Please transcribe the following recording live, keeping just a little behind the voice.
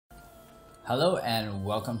Hello and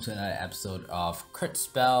welcome to another episode of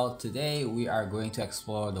KurtzPel. Today we are going to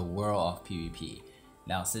explore the world of PvP.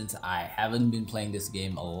 Now since I haven't been playing this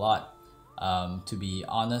game a lot, to be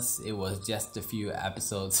honest, it was just a few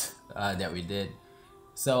episodes that we did.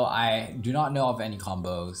 So I do not know of any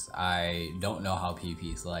combos, I don't know how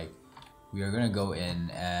PvP is like. We are gonna go in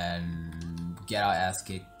and get our ass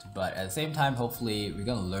kicked, but at the same time hopefully we're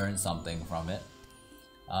gonna learn something from it.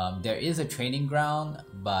 There is a training ground,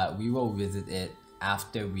 but we will visit it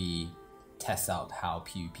after we test out how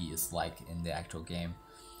PvP is like in the actual game.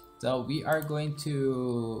 So we are going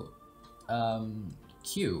to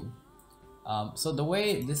queue. So the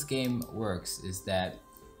way this game works is that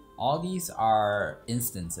all these are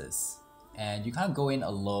instances and you can't go in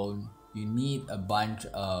alone. You need a bunch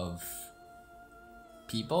of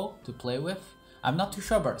people to play with. I'm not too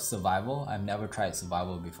sure about survival. I've never tried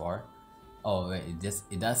survival before. Oh wait,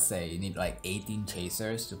 it does say you need like 18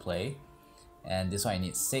 chasers to play, and this one you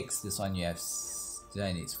need 6. This one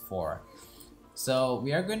needs 4. So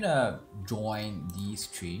we are gonna join these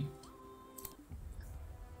 3.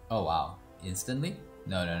 Oh wow, instantly?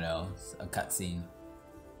 No, it's a cutscene.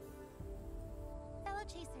 Fellow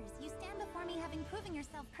chasers, you stand before me having proven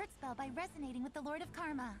yourself KurtzPel by resonating with the Lord of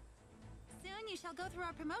Karma. Soon you shall go through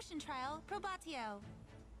our promotion trial, Probatio.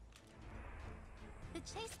 The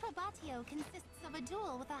chase Probatio consists of a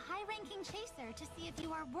duel with a high-ranking chaser to see if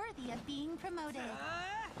you are worthy of being promoted.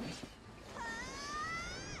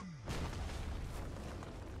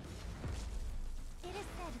 It is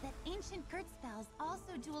said that ancient KurtzPels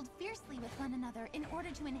also dueled fiercely with one another in order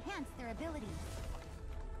to enhance their abilities.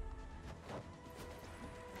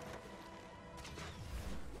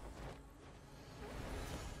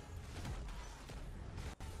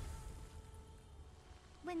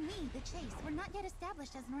 When we, the Chase, were not yet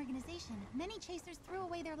established as an organization, many chasers threw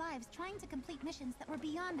away their lives trying to complete missions that were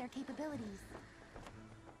beyond their capabilities.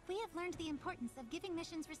 We have learned the importance of giving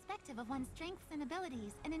missions respective of one's strengths and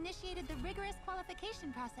abilities and initiated the rigorous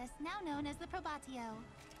qualification process now known as the Probatio.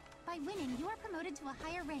 By winning, you are promoted to a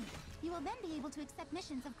higher rank. You will then be able to accept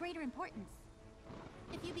missions of greater importance.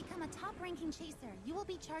 If you become a top-ranking chaser, you will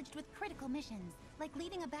be charged with critical missions, like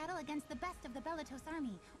leading a battle against the best of the Belatos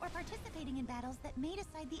army, or participating in battles that may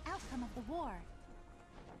decide the outcome of the war.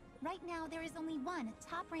 Right now, there is only one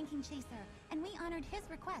top-ranking chaser, and we honored his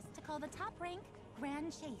request to call the top rank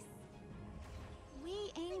Grand Chase.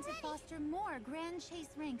 We aim to foster more Grand Chase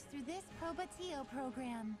ranks through this Probatio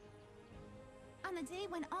program. On the day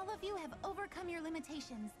when all of you have overcome your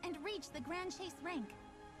limitations and reached the Grand Chase rank,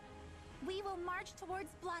 we will march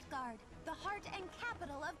towards Bloodguard, the heart and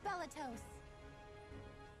capital of Belatos.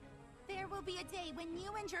 There will be a day when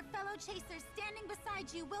you and your fellow chasers standing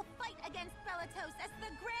beside you will fight against Belatos as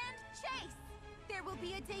the Grand Chase. There will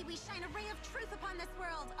be a day we shine a ray of truth upon this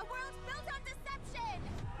world, a world built on deception.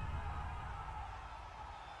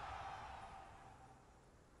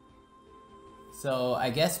 So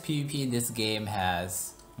I guess PvP in this game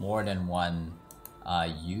has more than one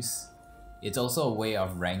use. It's also a way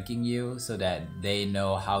of ranking you so that they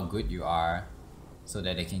know how good you are, so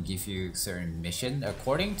that they can give you certain mission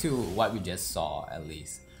according to what we just saw at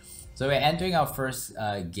least. So we're entering our first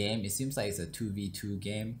game. It seems like it's a 2v2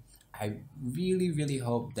 game. I really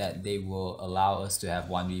hope that they will allow us to have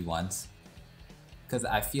 1v1s, because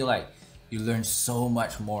I feel like you learn so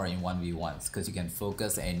much more in 1v1s because you can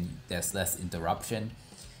focus and there's less interruption.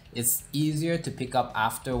 It's easier to pick up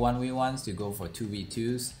after 1v1s to go for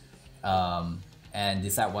 2v2s. And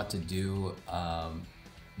decide what to do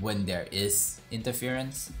when there is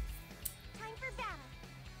interference. Time for battle.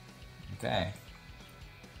 Okay.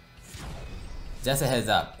 Just a heads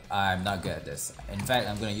up, I'm not good at this. In fact,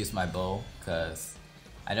 I'm gonna use my bow because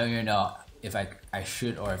I don't even know if I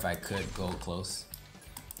should or if I could go close.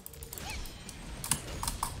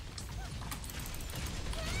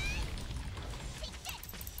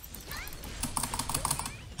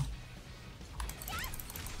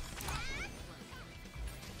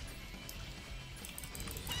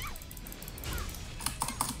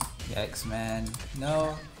 X-Man.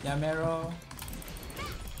 No, Yamero.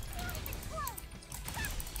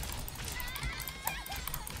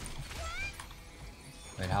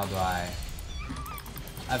 Wait, how do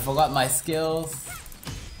I forgot my skills.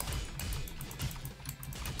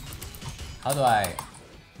 How do I...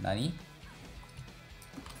 Nani?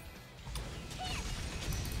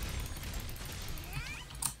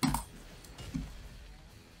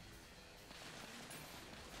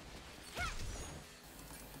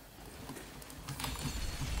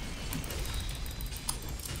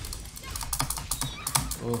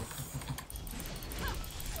 Oof.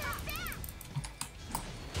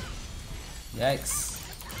 Yikes.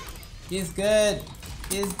 He's good.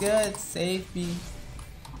 He's good. Save me.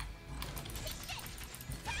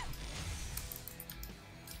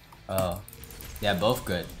 Oh. They're both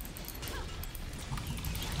good.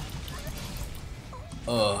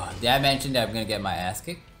 Oh, did I mention that I'm gonna get my ass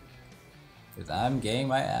kicked? Because I'm getting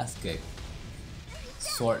my ass kicked.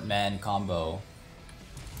 Swordman combo.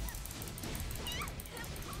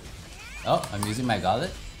 Oh, I'm using my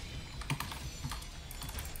gauntlet.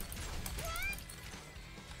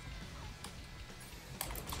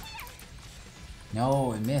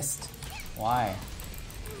 No, it missed. Why?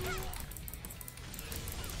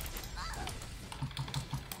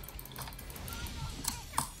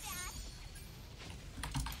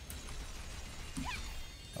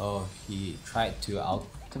 Oh, he tried to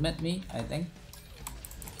ultimate me, I think.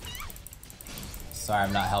 Sorry,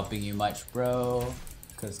 I'm not helping you much, bro.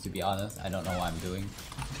 Because to be honest, I don't know what I'm doing.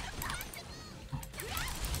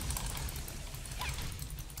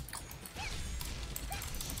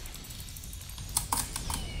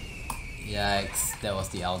 Yikes, that was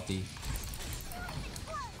the ulti.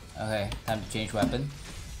 Okay, time to change weapon.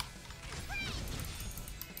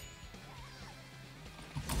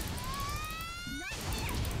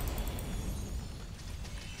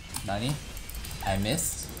 Nani? I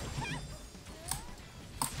missed.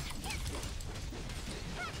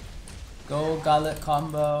 Go gauntlet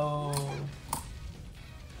combo.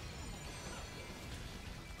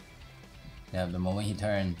 Yeah, the moment he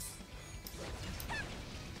turns.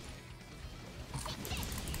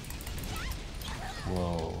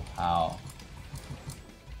 Whoa, how?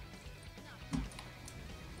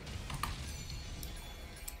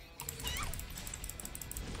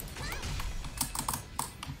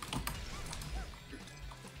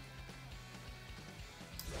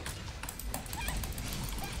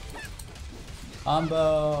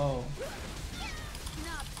 Combo!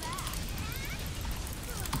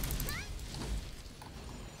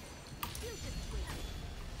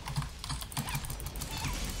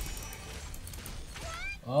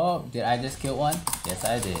 Oh, did I just kill one? Yes,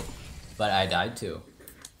 I did. But I died too.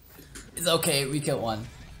 It's okay, we killed one.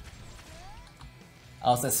 I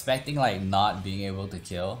was expecting like not being able to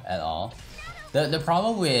kill at all. The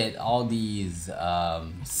problem with all these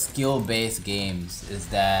skill-based games is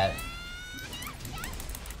that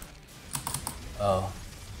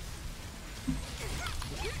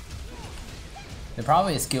the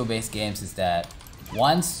problem with skill-based games is that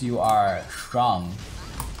once you are strong,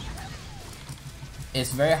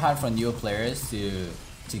 it's very hard for new players to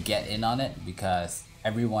get in on it because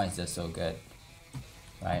everyone is just so good,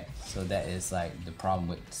 right? So that is like the problem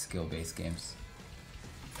with skill-based games.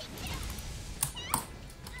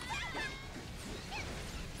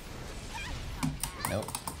 Nope.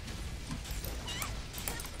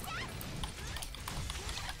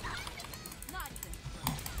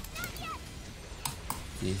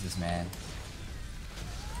 Jesus, man.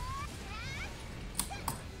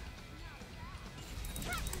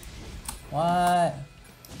 What?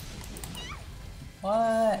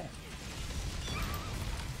 What?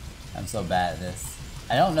 I'm so bad at this.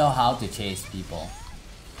 I don't know how to chase people.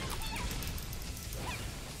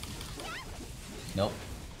 Nope.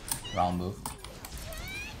 Wrong move.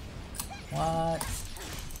 What?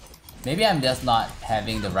 Maybe I'm just not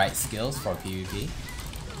having the right skills for PvP,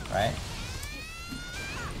 right?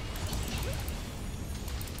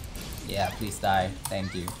 Yeah, please die.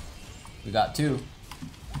 Thank you. We got two.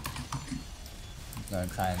 I'm gonna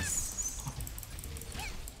try and...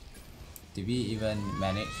 Did we even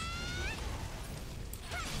manage?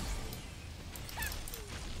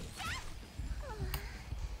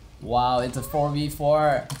 Wow, it's a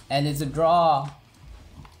 4v4 and it's a draw.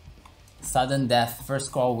 Sudden death, first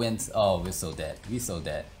score wins. Oh, we're so dead. We so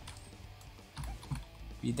dead.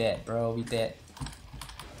 We dead, bro. We dead.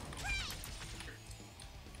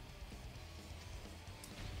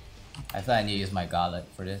 I feel I need to use my gauntlet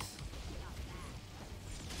for this.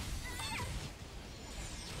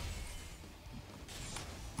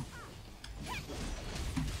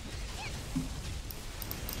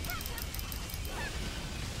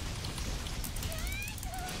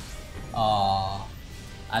 Aww,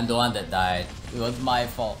 I'm the one that died. It was my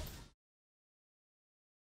fault.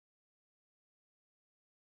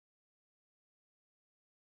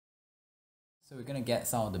 So we're gonna get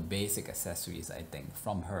some of the basic accessories, I think,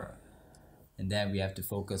 from her. And then we have to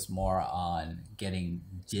focus more on getting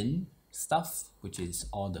Jin stuff, which is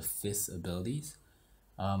all the fist abilities.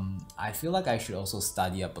 I feel like I should also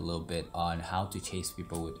study up a little bit on how to chase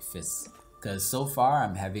people with fists, because so far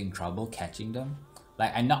I'm having trouble catching them.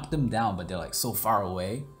 Like I knocked them down, but they're like so far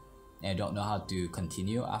away and I don't know how to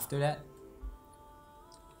continue after that.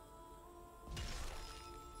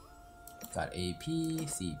 got AP,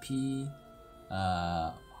 CP,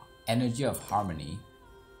 Energy of Harmony.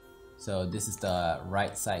 So this is the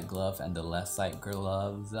right side glove and the left side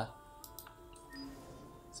gloves.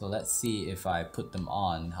 So let's see if I put them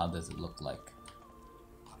on, how does it look like?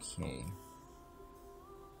 Okay.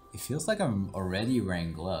 It feels like I'm already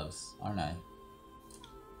wearing gloves, aren't I?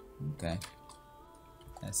 Okay.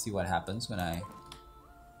 Let's see what happens when I...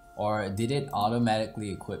 Or did it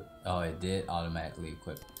automatically equip? Oh, it did automatically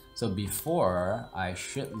equip. So before, I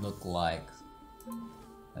should look like...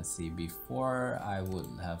 Let's see, before I would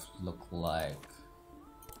have looked like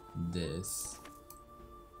this.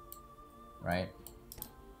 Right?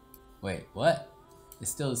 Wait, what?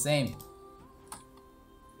 It's still the same.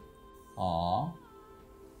 Aww.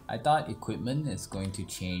 I thought equipment is going to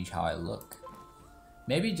change how I look.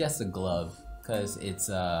 Maybe just the glove, cause it's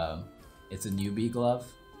a newbie glove.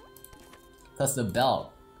 Cause the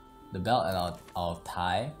belt that I'll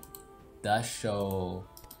tie does show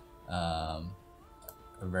a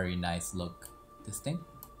very nice look. This thing.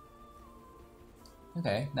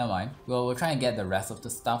 Okay, never mind. Well, we'll try and get the rest of the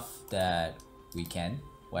stuff that we can,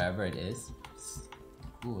 whatever it is.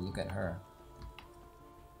 Ooh, look at her.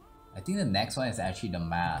 I think the next one is actually the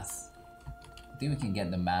mask. I think we can get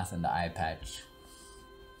the mask and the eye patch.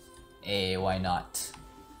 Hey, why not?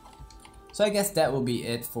 So I guess that will be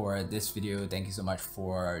it for this video. Thank you so much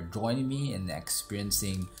for joining me in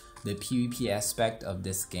experiencing the PvP aspect of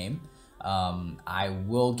this game. I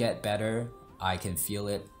will get better. I can feel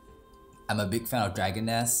it. I'm a big fan of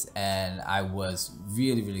Dragoness, and I was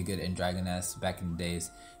really good in Dragoness back in the days.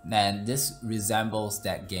 And this resembles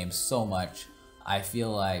that game so much. I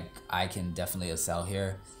feel like I can definitely excel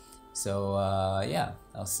here. So yeah,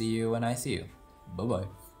 I'll see you when I see you. Bye bye.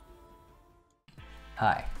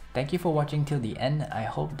 Hi, thank you for watching till the end. I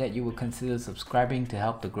hope that you will consider subscribing to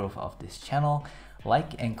help the growth of this channel.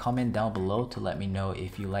 Like and comment down below to let me know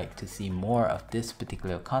if you like to see more of this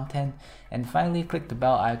particular content. And finally, click the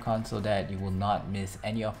bell icon so that you will not miss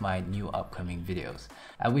any of my new upcoming videos.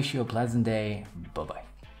 I wish you a pleasant day. Bye bye.